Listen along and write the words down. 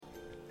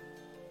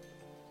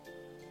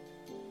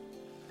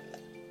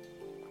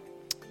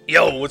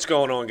Yo, what's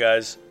going on,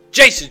 guys?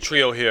 Jason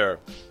Trio here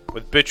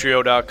with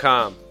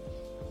Bitrio.com.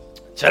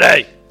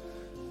 Today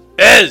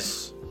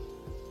is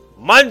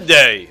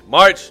Monday,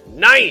 March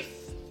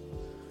 9th,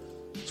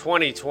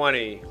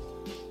 2020.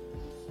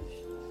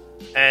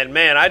 And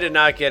man, I did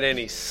not get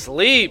any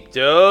sleep,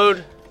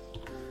 dude.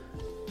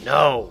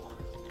 No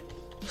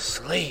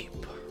sleep.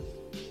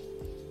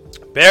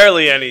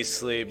 Barely any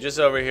sleep. Just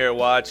over here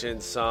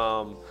watching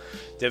some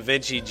Da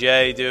Vinci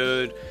J,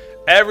 dude.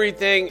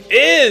 Everything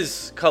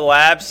is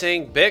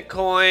collapsing.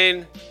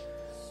 Bitcoin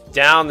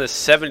down to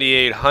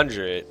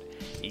 7,800.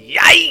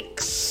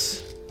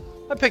 Yikes!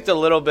 I picked a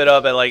little bit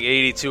up at like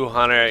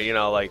 8,200,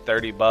 like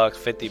 $30,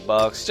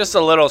 $50. Just a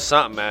little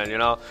something,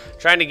 man,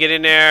 Trying to get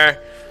in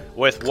there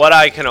with what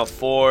I can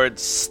afford,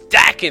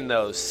 stacking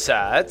those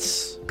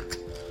sats.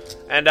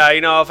 And,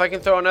 if I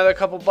can throw another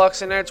couple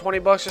bucks in there,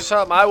 $20 or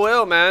something, I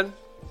will, man.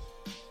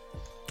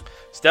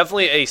 It's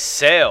definitely a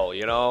sale,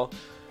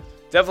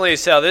 Definitely a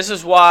sale. This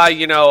is why,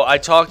 I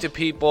talk to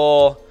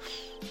people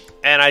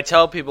and I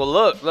tell people,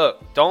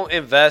 look, don't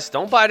invest.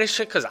 Don't buy this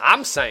shit because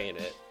I'm saying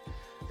it.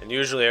 And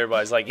usually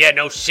everybody's like, yeah,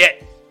 no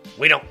shit.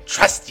 We don't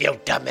trust you,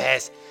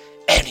 dumbass.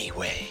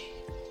 Anyway.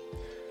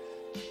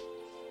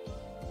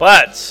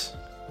 But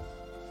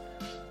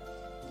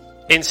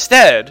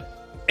instead,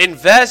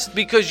 invest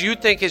because you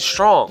think it's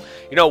strong.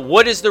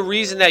 What is the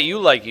reason that you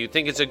like it? You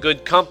think it's a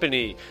good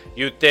company.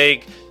 You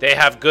think they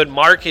have good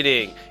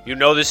marketing. You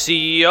know the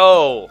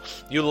CEO.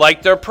 You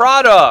like their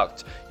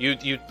product.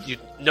 You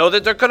know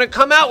that they're going to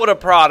come out with a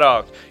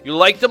product. You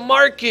like the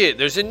market.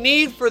 There's a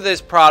need for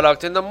this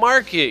product in the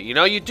market.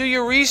 You do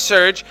your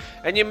research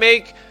and you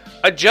make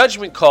a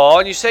judgment call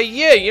and you say,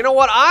 yeah, you know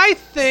what? I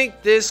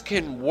think this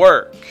can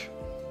work.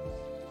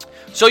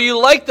 So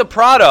you like the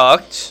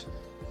product,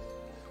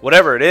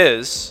 whatever it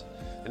is.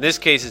 In this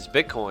case, it's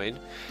Bitcoin.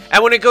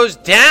 And when it goes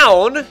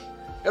down,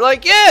 you're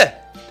like, yeah,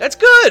 that's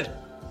good.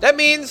 That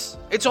means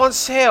it's on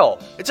sale.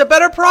 It's a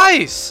better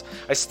price.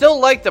 I still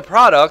like the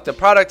product. The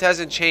product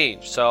hasn't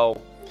changed. So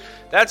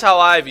that's how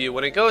I view.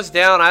 When it goes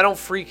down, I don't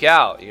freak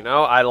out.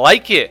 I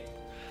like it.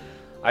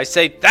 I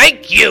say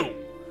thank you.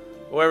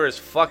 Whoever is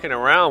fucking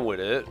around with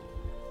it.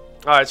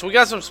 All right, so we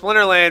got some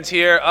Splinterlands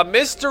here. A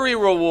mystery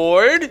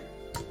reward.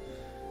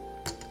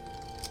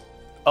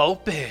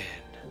 Open.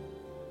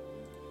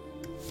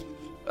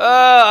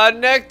 A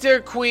Nectar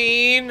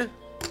Queen.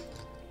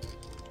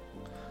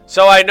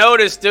 So I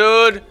noticed,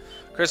 dude,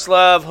 Chris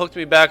Love hooked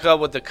me back up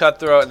with the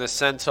Cutthroat and the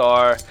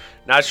Centaur.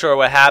 Not sure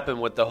what happened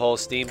with the whole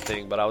Steam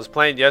thing, but I was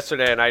playing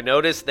yesterday and I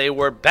noticed they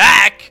were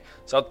back.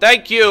 So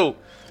thank you,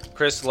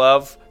 Chris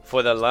Love,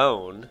 for the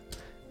loan.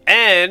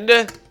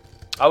 And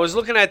I was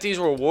looking at these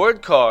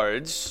reward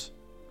cards,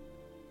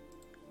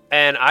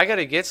 and I got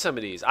to get some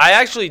of these. I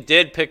actually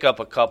did pick up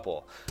a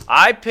couple.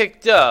 I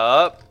picked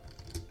up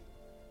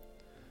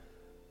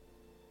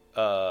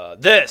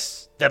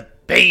the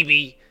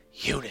baby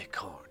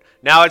unicorn.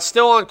 Now it's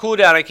still on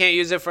cooldown. I can't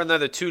use it for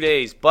another 2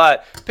 days,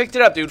 but picked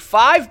it up, dude.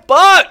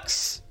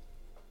 $5.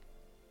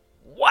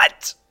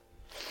 What?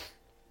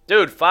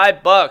 Dude,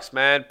 $5,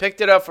 man.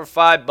 Picked it up for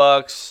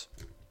 $5.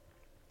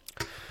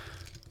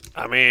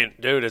 I mean,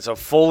 dude, it's a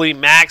fully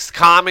maxed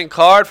common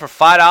card for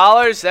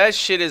 $5. That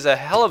shit is a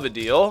hell of a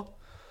deal.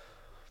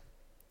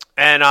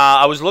 And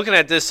I was looking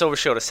at this Silver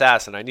Shield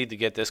Assassin. I need to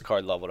get this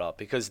card leveled up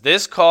because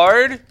this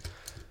card,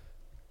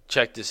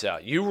 check this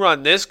out. You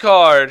run this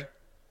card,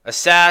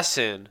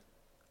 Assassin,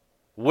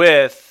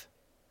 with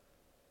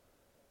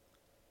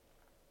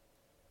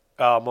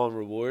I'm on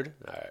reward.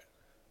 All right.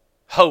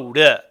 Hold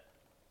up.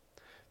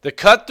 The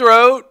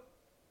Cutthroat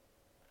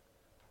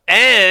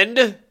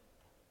and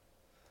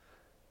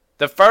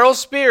the Feral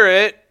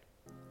Spirit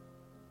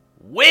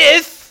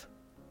with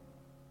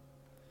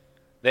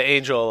the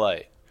Angel of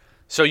Light.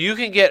 So you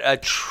can get a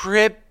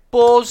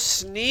triple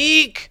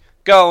sneak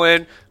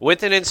going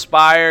with an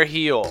Inspire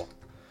Heal.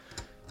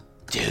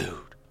 Dude,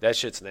 that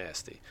shit's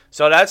nasty.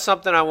 So that's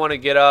something I want to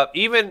get up.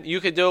 Even you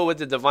could do it with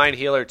the Divine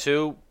Healer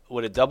too,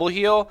 with a double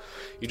heal.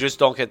 You just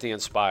don't get the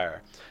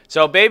Inspire.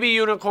 So Baby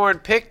Unicorn,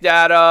 picked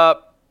that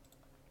up.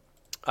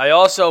 I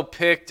also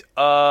picked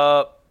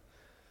up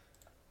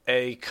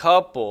a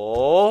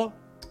couple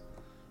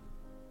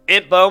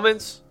Imp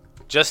Bowmans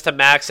just to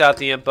max out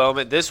the Imp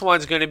Bowman. This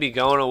one's going to be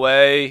going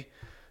away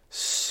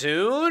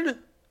soon.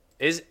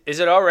 Is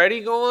it already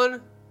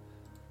gone?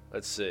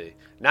 Let's see.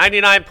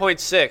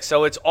 99.6.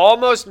 So it's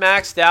almost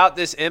maxed out,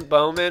 this Imp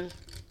Bowman.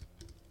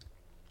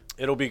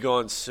 It'll be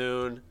going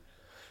soon.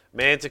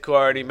 Manticore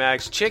already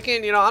maxed.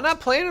 Chicken, I'm not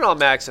planning on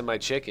maxing my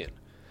chicken.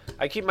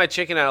 I keep my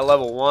chicken at a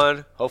level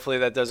 1. Hopefully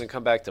that doesn't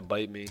come back to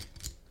bite me.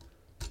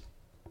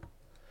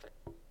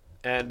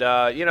 And,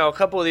 a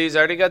couple of these. I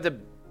already got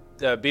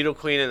the Beetle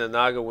Queen and the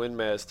Naga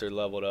Windmaster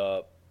leveled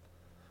up.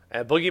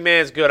 And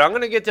Boogeyman's good. I'm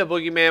going to get to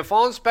Boogeyman.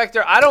 Fallen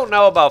Spectre, I don't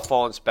know about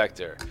Fallen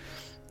Spectre.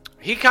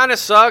 He kind of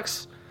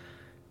sucks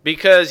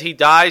because he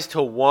dies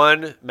to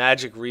one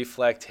Magic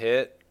Reflect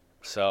hit.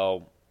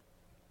 So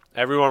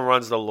everyone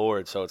runs the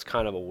Lord, so it's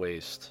kind of a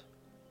waste.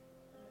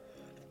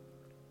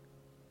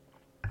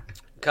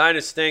 Kind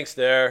of stinks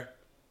there.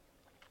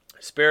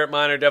 Spirit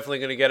Miner definitely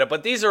going to get it.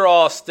 But these are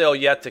all still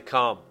yet to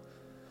come.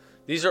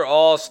 These are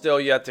all still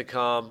yet to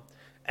come.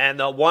 And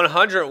the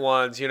 100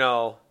 ones, you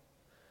know,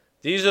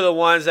 these are the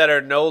ones that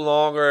are no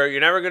longer,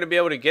 you're never going to be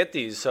able to get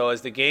these. So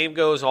as the game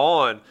goes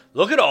on,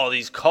 look at all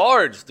these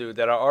cards, dude,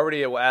 that are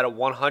already at a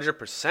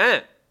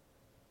 100%.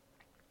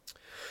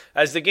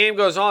 As the game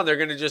goes on, they're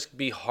going to just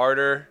be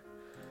harder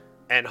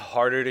and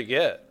harder to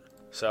get.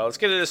 So let's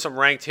get into some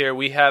ranked here.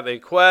 We have a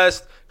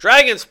quest,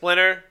 Dragon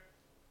Splinter.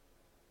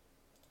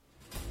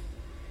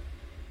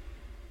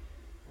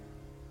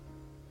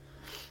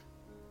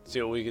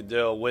 See what we can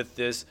do with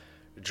this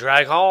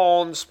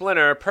Dragon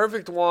Splinter.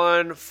 Perfect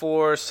one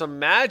for some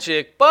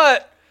magic,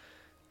 but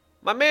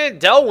my man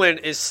Delwyn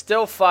is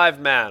still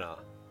 5 mana.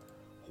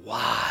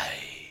 Why?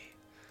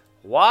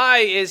 Why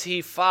is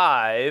he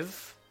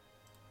 5?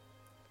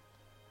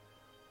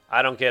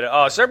 I don't get it.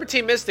 Oh,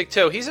 Serpentine Mystic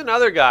too. He's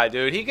another guy,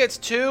 dude. He gets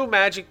 2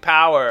 magic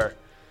power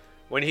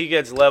when he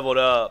gets leveled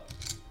up.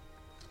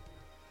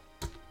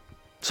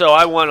 So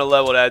I want to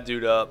level that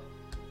dude up.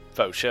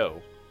 Faux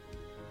show.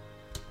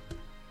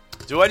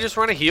 Do I just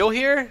run a heal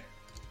here?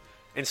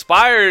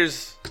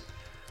 Inspire's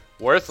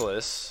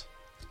worthless.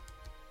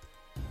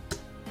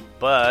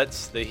 But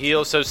the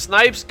heal. So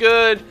Snipe's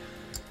good.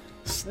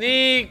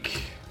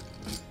 Sneak.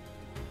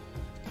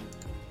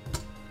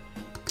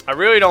 I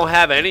really don't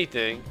have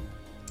anything.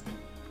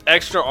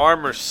 Extra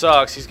armor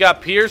sucks. He's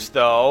got Pierce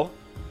though.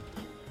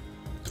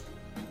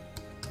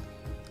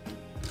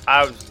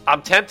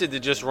 I'm tempted to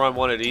just run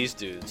one of these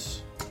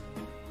dudes.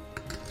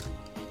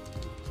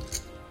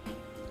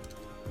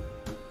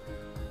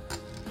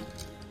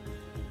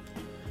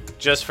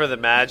 Just for the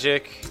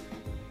magic.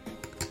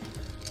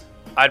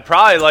 I'd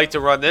probably like to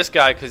run this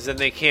guy because then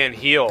they can't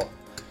heal.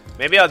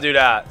 Maybe I'll do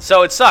that.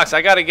 So it sucks.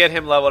 I got to get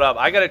him leveled up.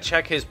 I got to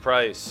check his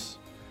price.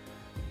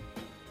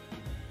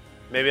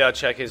 Maybe I'll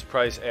check his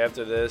price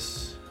after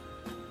this.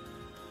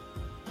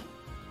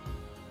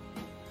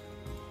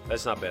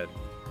 That's not bad.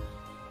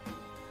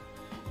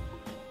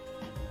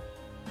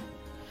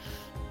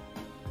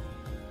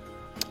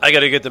 I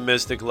got to get the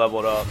Mystic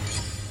leveled up.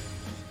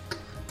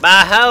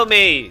 My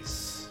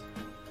homies.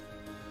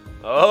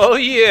 Oh,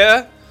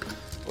 yeah.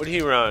 What did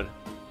he run?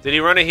 Did he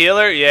run a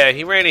healer? Yeah,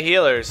 he ran a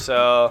healer.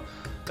 So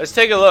let's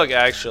take a look,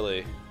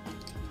 actually.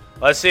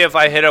 Let's see if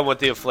I hit him with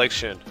the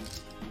Affliction.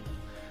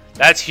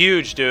 That's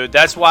huge, dude.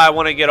 That's why I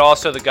want to get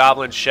also the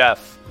Goblin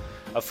Chef.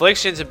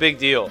 Affliction's a big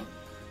deal.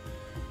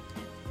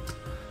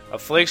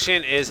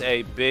 Affliction is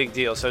a big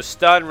deal. So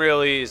Stun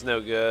really is no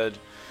good.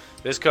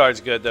 This card's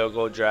good, though.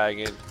 Gold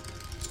Dragon.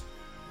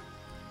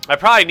 I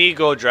probably need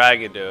Gold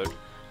Dragon, dude.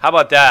 How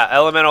about that?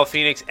 Elemental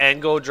Phoenix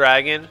and Gold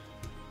Dragon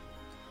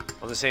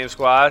on the same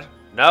squad?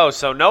 No,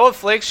 so no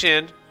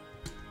Affliction.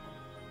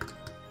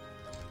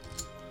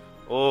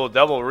 Oh,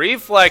 double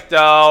Reflect,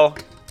 though.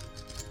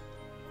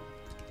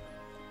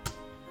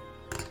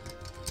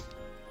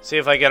 See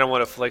if I get him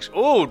with Affliction.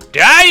 Oh,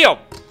 damn!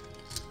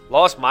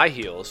 Lost my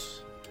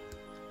heals.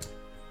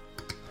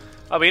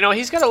 Oh, but you know,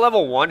 he's got a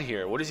level 1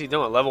 here. What is he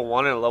doing? Level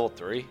 1 and a level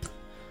 3?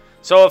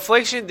 So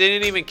Affliction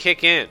didn't even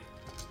kick in.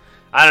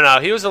 I don't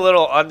know. He was a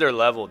little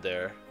under-leveled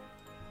there.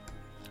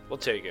 We'll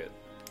take it.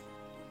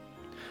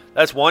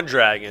 That's 1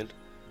 dragon.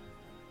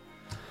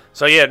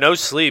 So, yeah, no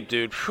sleep,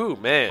 dude. Phew,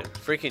 man.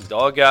 Freaking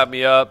dog got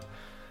me up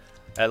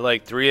at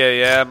like 3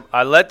 a.m.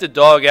 I let the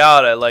dog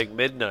out at like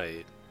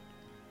midnight.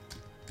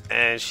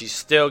 And she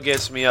still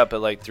gets me up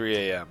at like 3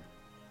 a.m.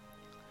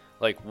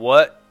 Like,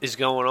 what is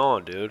going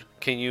on, dude?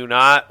 Can you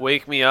not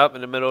wake me up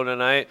in the middle of the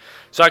night?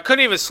 So I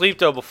couldn't even sleep,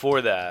 though,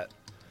 before that.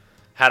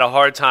 Had a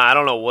hard time. I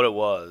don't know what it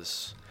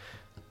was.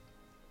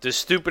 The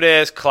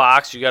stupid-ass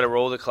clocks. You got to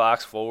roll the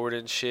clocks forward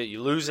and shit.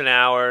 You lose an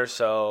hour,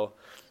 so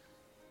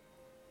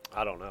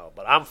I don't know.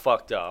 But I'm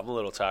fucked up. I'm a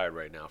little tired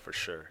right now, for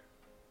sure.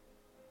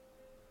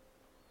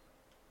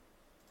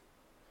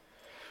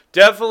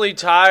 Definitely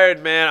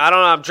tired, man. I don't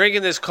know. I'm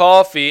drinking this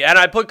coffee, and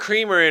I put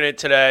creamer in it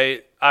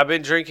today. I've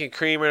been drinking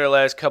creamer the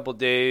last couple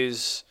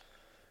days.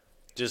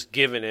 Just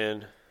giving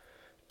in.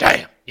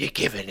 Damn, you're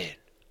giving in.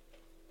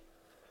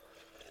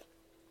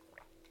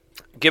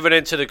 Giving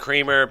into the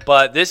creamer,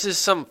 but this is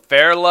some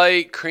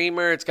Fairlight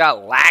creamer. It's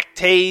got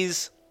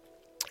lactase,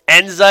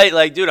 enzyme.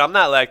 Like, dude, I'm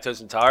not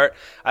lactose intolerant.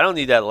 I don't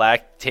need that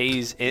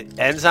lactase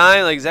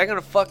enzyme. Like, is that going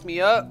to fuck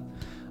me up?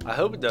 I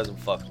hope it doesn't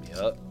fuck me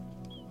up.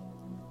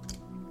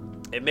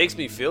 It makes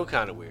me feel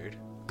kind of weird.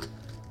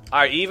 All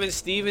right, even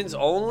Stevens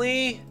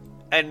only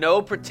and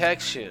no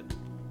protection.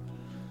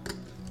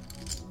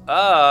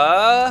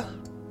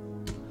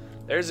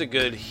 There's a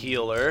good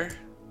healer.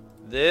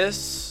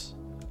 This.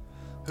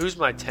 Who's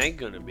my tank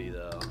going to be,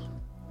 though?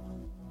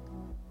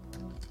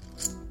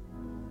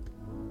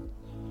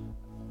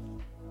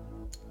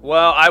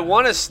 Well, I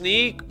want to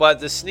sneak, but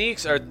the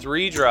sneaks are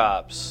 3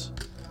 drops.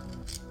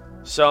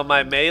 So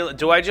my melee...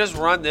 Do I just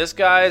run this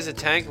guy as a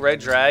tank, Red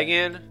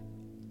Dragon?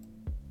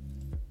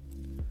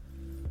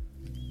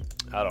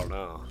 I don't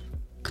know.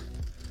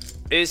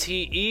 Is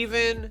he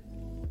even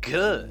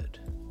good?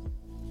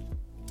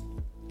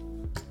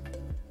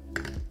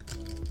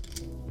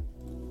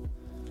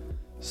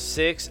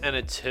 6 and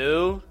a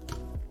 2.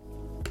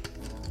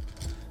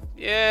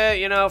 Yeah,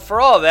 you know,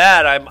 for all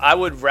that, I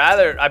would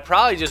rather... I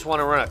probably just want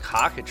to run a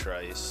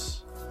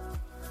cockatrice.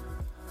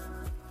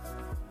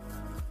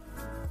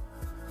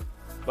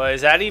 But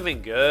is that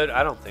even good?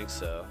 I don't think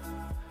so.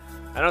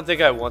 I don't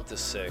think I want the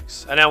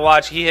 6. And then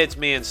watch, he hits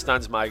me and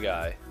stuns my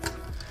guy.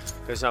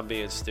 Because I'm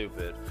being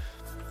stupid.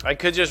 I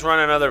could just run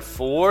another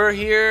 4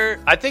 here.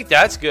 I think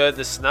that's good,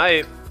 the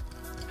snipe.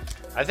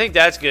 I think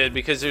that's good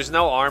because there's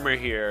no armor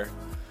here.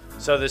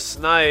 So the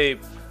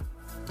snipe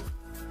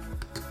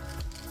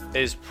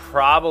is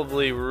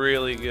probably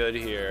really good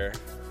here.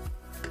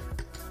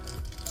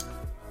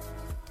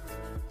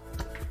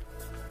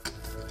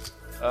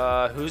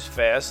 Who's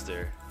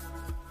faster?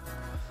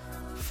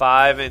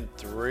 5 and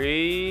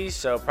 3.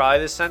 So probably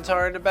the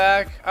centaur in the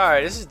back.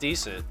 Alright, this is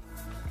decent.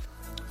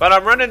 But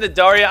I'm running the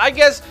Daria. I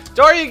guess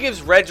Daria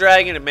gives Red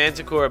Dragon and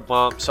Manticore a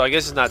bump, so I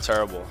guess it's not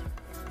terrible.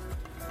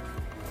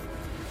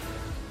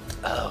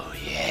 Oh,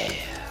 yeah.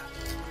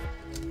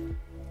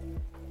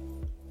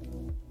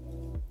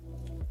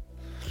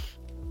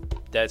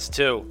 That's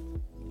 2.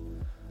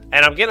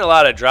 And I'm getting a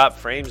lot of drop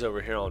frames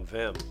over here on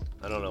Vim.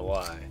 I don't know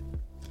why.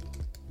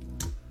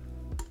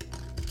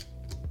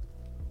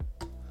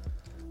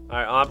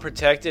 Alright,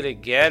 unprotected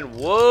again.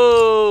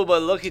 Whoa,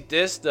 but look at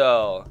this,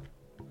 though.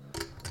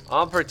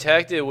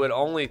 Unprotected with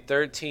only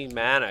 13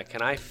 mana.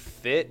 Can I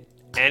fit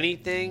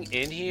anything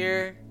in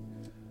here?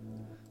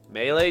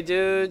 Melee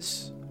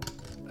dudes.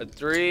 A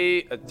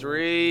 3. A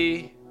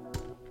 3.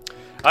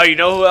 Oh, you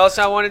know who else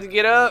I wanted to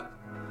get up?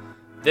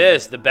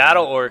 This, the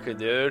Battle Orca,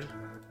 dude.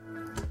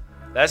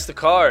 That's the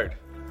card.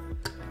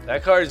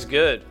 That card's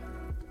good.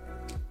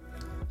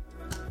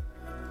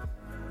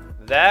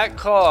 That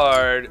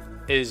card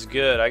is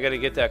good. I gotta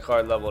get that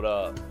card leveled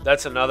up.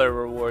 That's another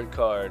reward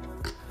card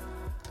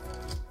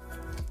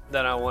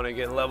that I want to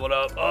get leveled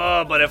up.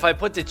 Oh, but if I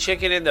put the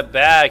chicken in the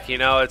back, you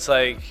know, it's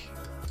like...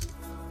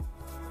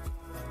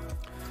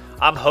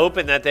 I'm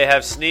hoping that they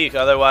have sneak,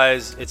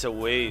 otherwise it's a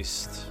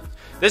waste.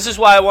 This is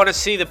why I want to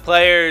see the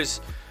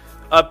players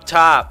up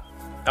top.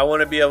 I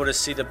want to be able to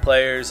see the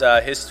players'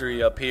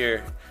 history up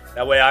here.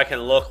 That way I can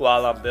look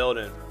while I'm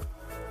building.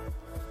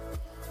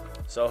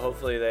 So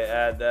hopefully they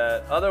add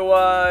that.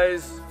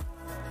 Otherwise,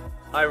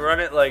 I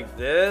run it like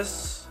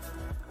this.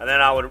 And then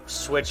I would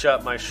switch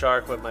up my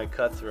shark with my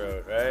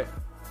cutthroat, right?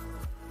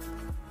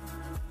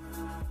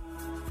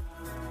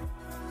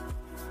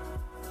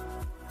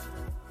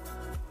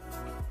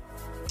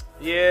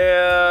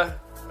 Yeah.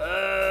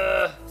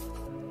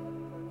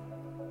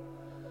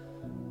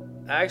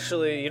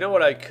 Actually, you know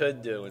what I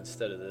could do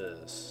instead of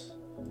this?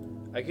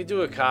 I could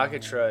do a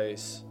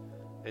cockatrice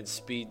and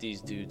speed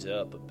these dudes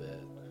up a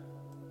bit.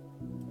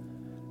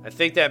 I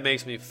think that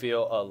makes me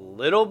feel a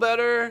little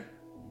better.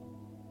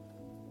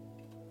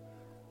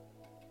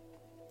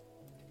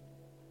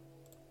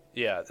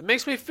 Yeah, it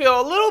makes me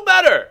feel a little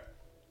better.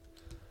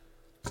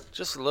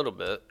 Just a little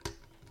bit.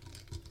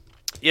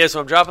 Yeah, so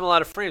I'm dropping a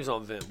lot of frames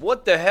on Vim.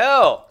 What the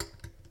hell?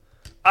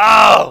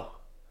 Oh!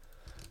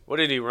 What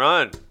did he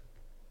run?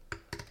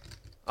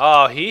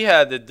 Oh, he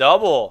had the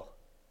double.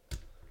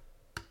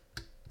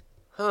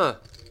 Huh.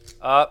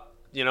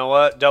 You know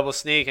what? Double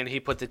sneak, and he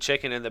put the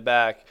chicken in the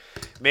back.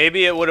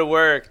 Maybe it would have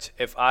worked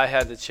if I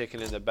had the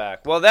chicken in the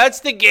back. Well,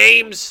 that's the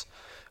games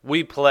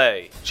we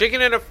play.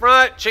 Chicken in the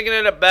front, chicken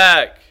in the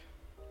back.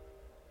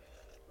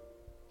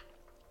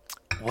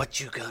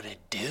 What you gonna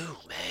do,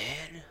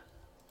 man?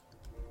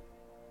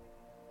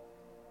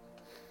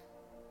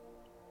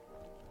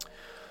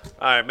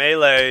 Alright,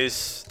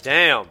 melees.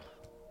 Damn.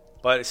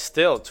 But it's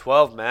still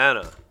 12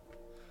 mana.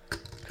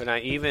 Can I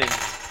even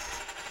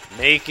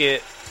make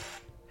it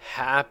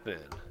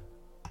happen?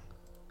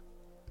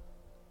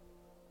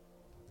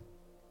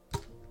 I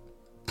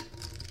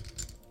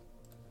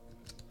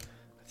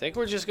think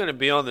we're just gonna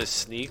be on this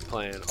sneak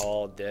plan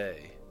all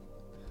day.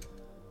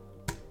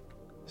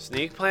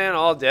 Sneak plan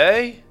all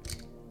day?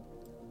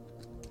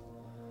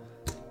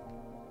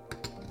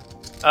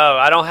 Oh,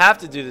 I don't have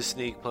to do the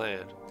sneak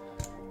plan.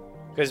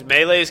 Because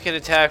melees can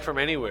attack from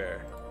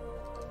anywhere.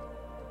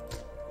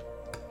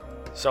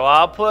 So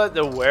I'll put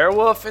the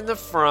werewolf in the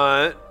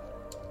front.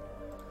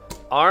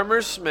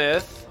 Armor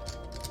smith.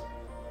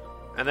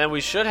 And then we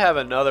should have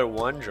another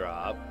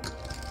 1-drop.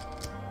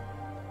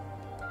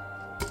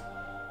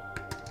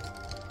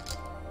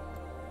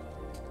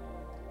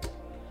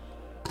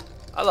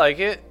 I like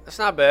it. That's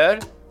not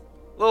bad.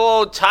 Little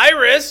old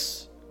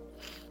Tyrus.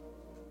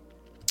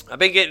 I've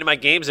been getting my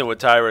games in with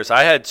Tyrus.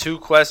 I had 2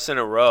 quests in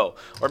a row.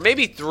 Or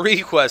maybe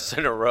 3 quests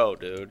in a row,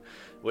 dude.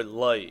 With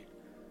light.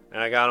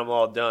 And I got them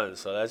all done.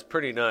 So that's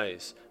pretty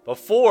nice.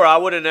 Before, I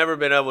would have never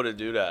been able to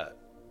do that.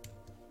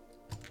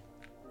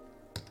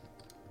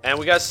 And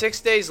we got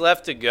 6 days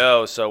left to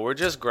go. So we're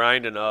just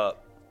grinding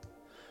up.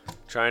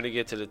 Trying to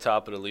get to the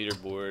top of the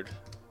leaderboard.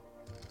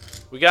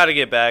 We got to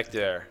get back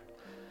there.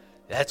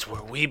 That's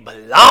where we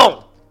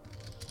belong.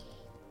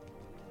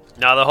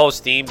 Now the whole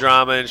Steam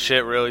drama and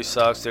shit really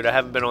sucks, dude. I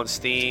haven't been on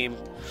Steam.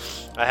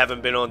 I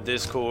haven't been on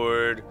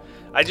Discord.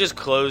 I just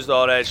closed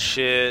all that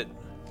shit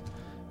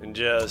and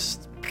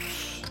just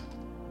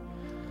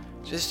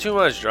Just too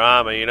much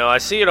drama, you know. I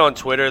see it on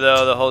Twitter,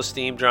 though, the whole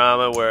Steam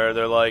drama, where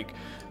they're like,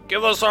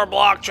 give us our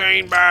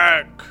blockchain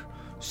back.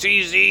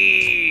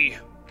 CZ.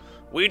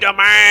 We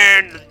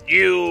demand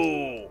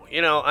you.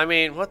 You know, I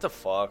mean, what the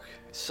fuck?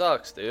 It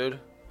sucks,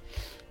 dude.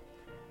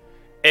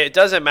 It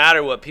doesn't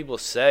matter what people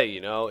say, you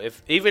know.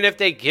 Even if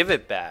they give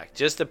it back,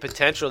 just the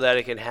potential that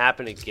it can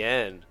happen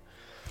again.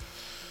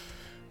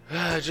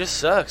 It just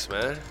sucks,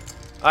 man.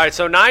 Alright,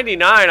 so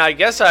 99, I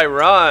guess I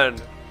run.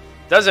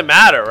 Doesn't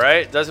matter,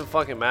 right? Doesn't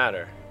fucking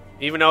matter.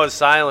 Even though it's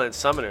silent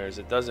summoners,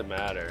 it doesn't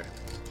matter.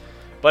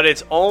 But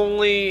it's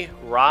only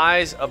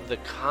Rise of the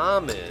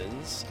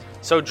Commons.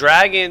 So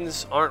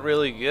dragons aren't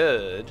really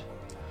good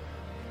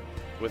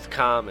with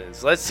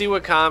commons. Let's see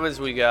what commons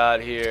we got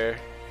here.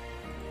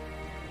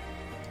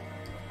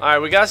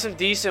 Alright, we got some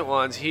decent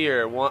ones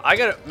here. I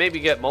gotta maybe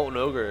get Molten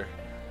Ogre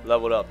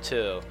leveled up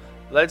too.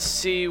 Let's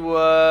see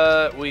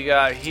what we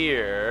got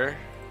here.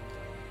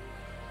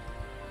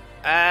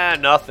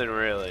 Nothing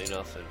really,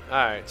 nothing.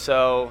 Alright,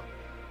 so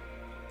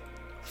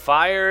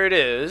fire it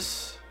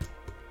is.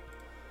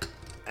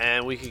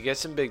 And we could get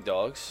some big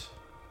dogs.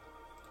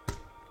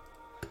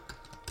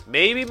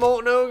 Maybe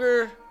Molten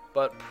Ogre,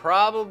 but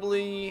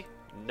probably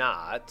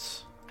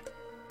not.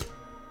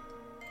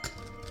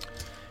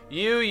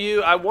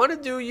 I want to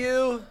do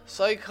you,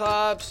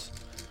 Cyclops.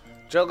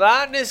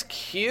 Gelatinous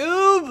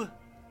Cube?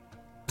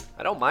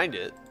 I don't mind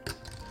it.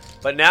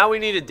 But now we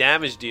need a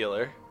damage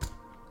dealer.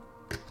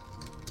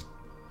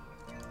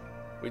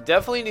 We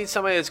definitely need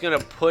somebody that's going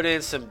to put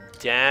in some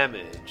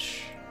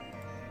damage.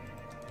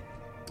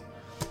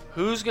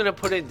 Who's going to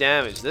put in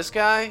damage? This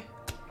guy?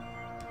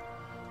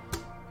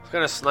 He's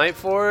going to snipe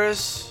for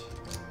us.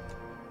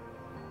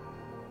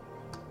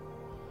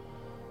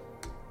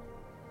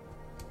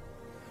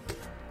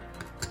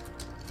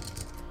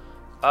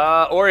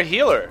 Or a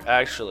healer,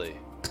 actually.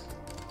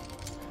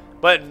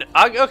 But,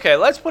 okay,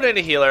 let's put in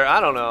a healer. I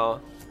don't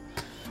know.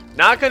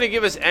 Not going to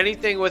give us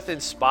anything with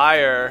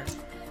Inspire.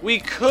 We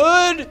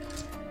could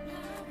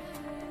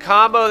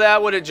combo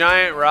that with a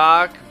giant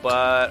rock,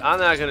 but I'm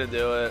not going to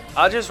do it.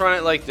 I'll just run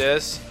it like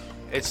this.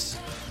 It's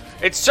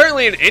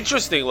certainly an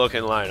interesting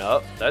looking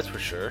lineup, that's for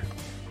sure.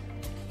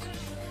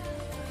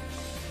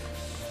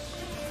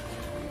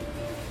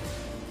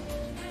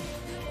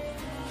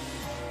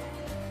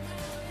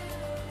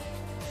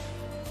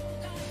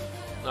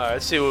 Alright,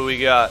 let's see what we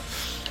got.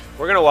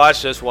 We're going to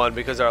watch this one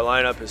because our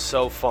lineup is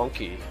so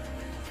funky.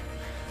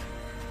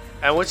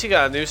 And what's he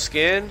got? A new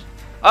skin?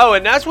 Oh,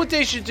 and that's what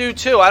they should do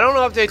too. I don't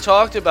know if they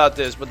talked about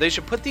this, but they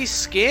should put these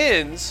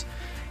skins,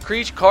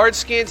 card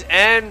skins,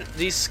 and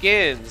these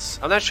skins.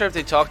 I'm not sure if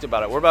they talked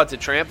about it. We're about to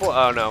trample.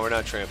 Oh, no, we're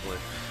not trampling.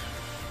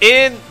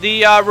 In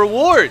the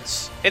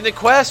rewards. In the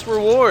quest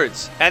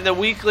rewards. And the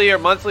weekly or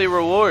monthly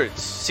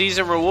rewards.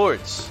 Season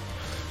rewards.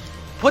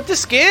 Put the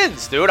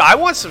skins, dude. I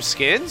want some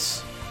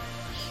skins.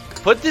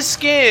 Put the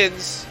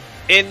skins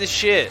in the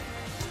shit.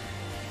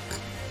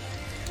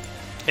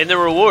 In the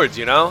rewards,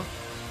 you know?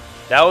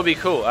 That would be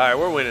cool. Alright,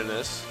 we're winning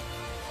this.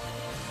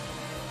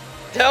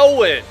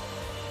 Delwyn!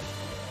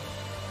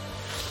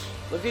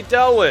 Look at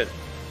Delwyn.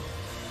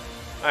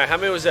 Alright, how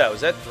many was that?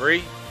 Was that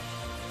 3?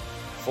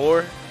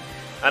 4?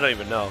 I don't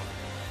even know.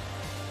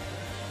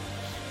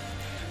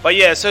 But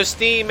yeah, so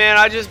Steam, man,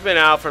 I just been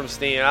out from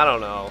Steam. I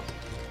don't know.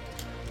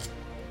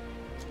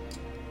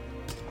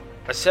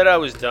 I said I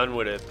was done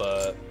with it,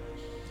 but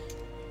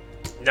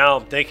now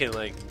I'm thinking,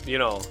 like, you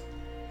know,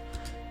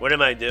 what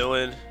am I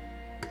doing?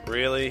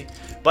 Really?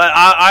 But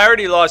I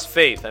already lost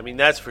faith. I mean,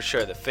 that's for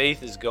sure. The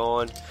faith is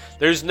gone.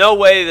 There's no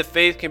way the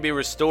faith can be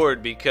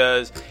restored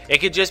because it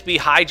could just be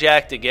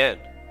hijacked again.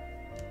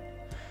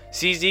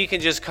 CZ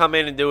can just come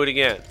in and do it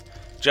again.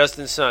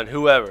 Justin Sun,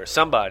 whoever,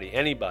 somebody,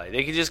 anybody.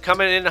 They can just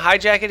come in and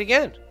hijack it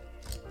again.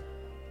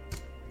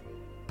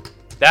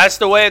 That's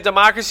the way a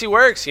democracy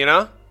works, you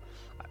know?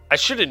 I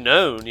should have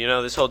known, you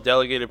know, this whole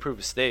delegated proof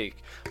of stake.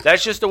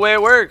 That's just the way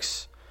it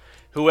works.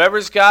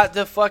 Whoever's got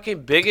the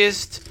fucking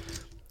biggest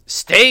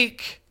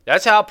stake,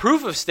 that's how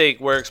proof of stake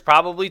works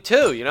probably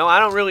too. You know, I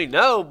don't really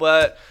know,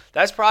 but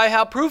that's probably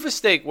how proof of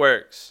stake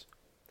works.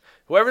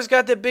 Whoever's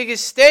got the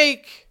biggest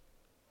stake,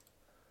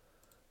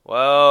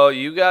 well,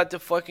 you got the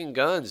fucking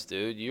guns,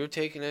 dude. You're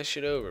taking that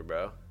shit over,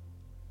 bro.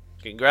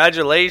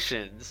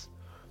 Congratulations.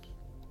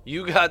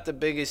 You got the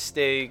biggest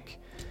stake.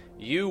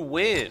 You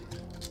win.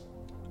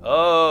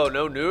 Oh,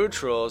 no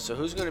neutral. So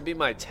who's going to be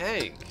my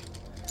tank?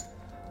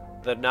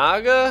 The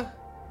Naga?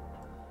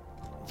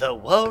 The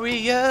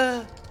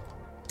Warrior?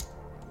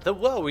 The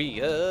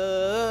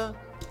Warrior?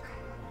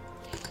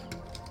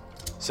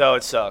 So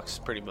it sucks,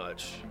 pretty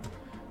much.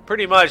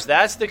 Pretty much,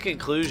 that's the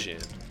conclusion.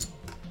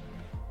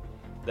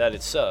 That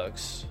it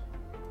sucks.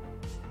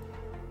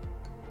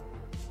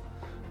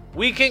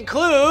 We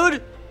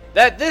conclude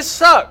that this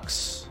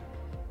sucks.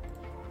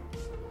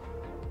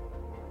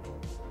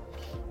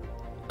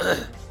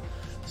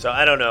 So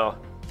I don't know.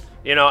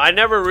 You know, I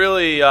never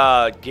really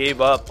gave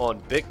up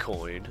on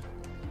Bitcoin.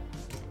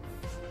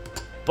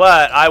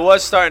 But I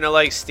was starting to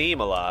like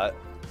Steam a lot.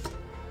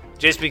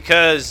 Just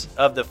because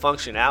of the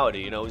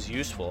functionality, you know, it was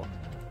useful.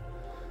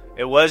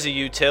 It was a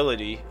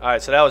utility. All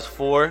right, so that was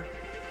 4.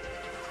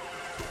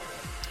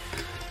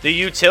 The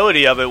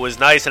utility of it was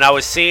nice, and I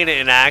was seeing it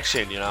in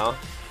action, you know.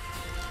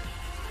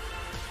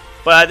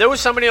 But there was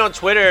somebody on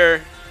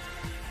Twitter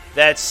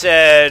that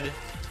said,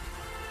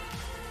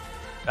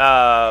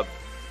 what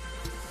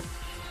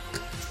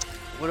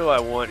do I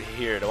want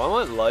here? Do I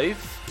want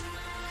life?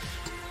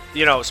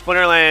 You know,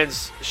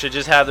 Splinterlands should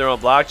just have their own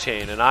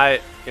blockchain, and I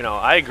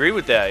agree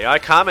with that. You know, I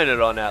commented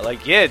on that.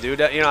 Like, yeah,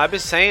 dude, I've been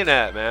saying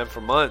that, man, for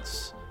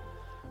months.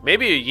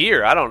 Maybe a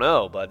year, I don't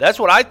know, but that's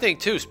what I think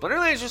too.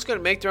 Splinterlands is just going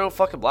to make their own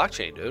fucking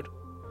blockchain, dude.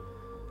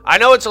 I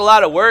know it's a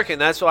lot of work,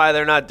 and that's why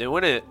they're not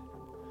doing it.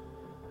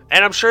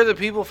 And I'm sure the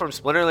people from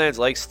Splinterlands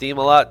like Steam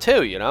a lot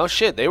too, you know?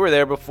 Shit, they were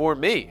there before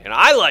me, and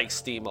I like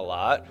Steam a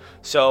lot,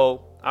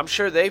 so I'm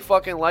sure they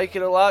fucking like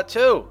it a lot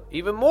too,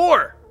 even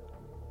more.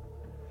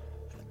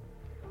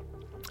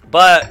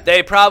 But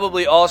they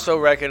probably also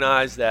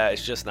recognize that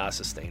it's just not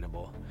sustainable.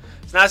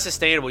 It's not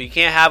sustainable. You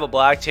can't have a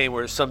blockchain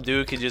where some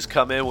dude can just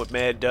come in with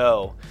mad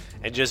dough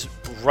and just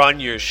run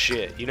your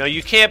shit. You know,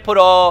 you can't put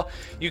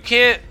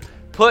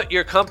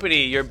your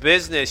company, your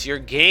business, your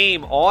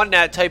game on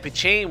that type of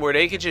chain where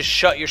they could just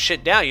shut your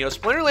shit down. You know,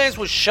 Splinterlands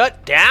was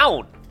shut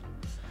down.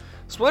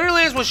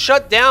 Splinterlands was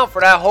shut down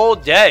for that whole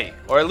day,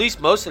 or at least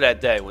most of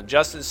that day when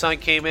Justin Sun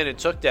came in and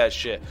took that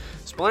shit.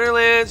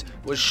 Splinterlands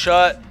was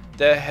shut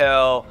the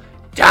hell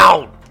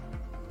down.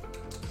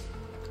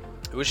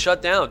 It was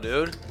shut down,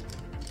 dude.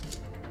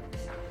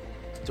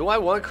 Do I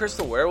want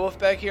Crystal Werewolf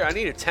back here? I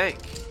need a tank.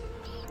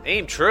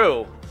 Aim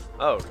true.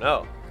 Oh,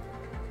 no.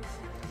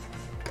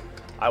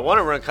 I want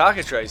to run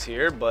Cockatrice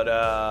here, but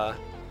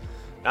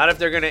not if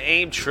they're going to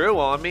aim true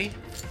on me.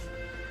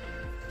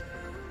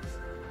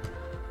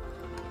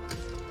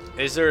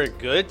 Is there a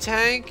good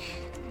tank?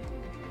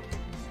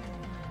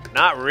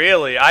 Not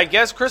really. I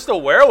guess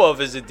Crystal Werewolf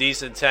is a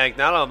decent tank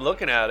now that I'm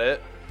looking at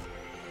it.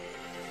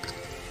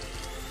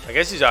 I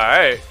guess he's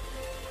alright.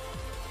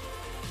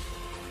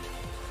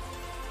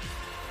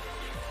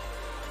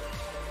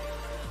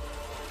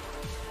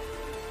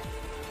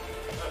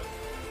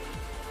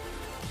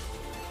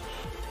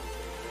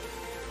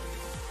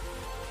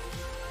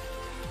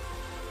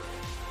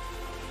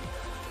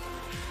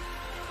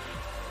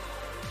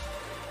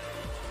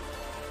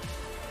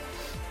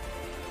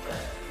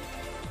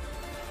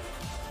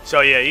 So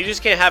yeah, you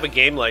just can't have a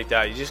game like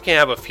that. You just can't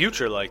have a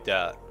future like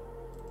that.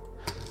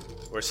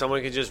 Where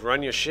someone can just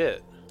run your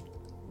shit.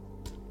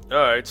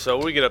 Alright, so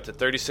we get up to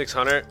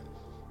 3,600.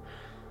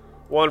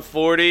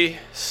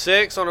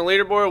 146 on the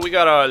leaderboard. We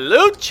got our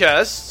loot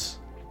chests.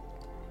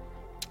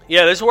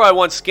 Yeah, this is where I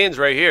want skins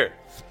right here.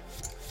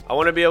 I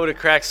want to be able to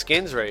crack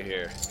skins right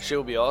here. Shit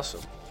will be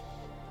awesome.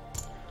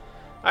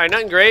 Alright,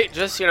 nothing great.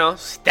 Just, you know,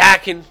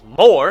 stacking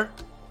more.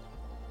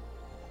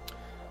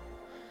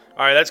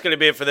 Alright, that's going to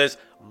be it for this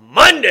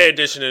Monday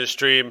edition of the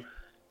stream.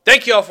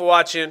 Thank you all for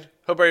watching.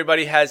 Hope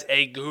everybody has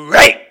a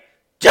great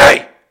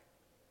day.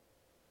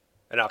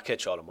 And I'll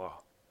catch y'all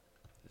tomorrow.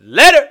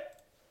 Later.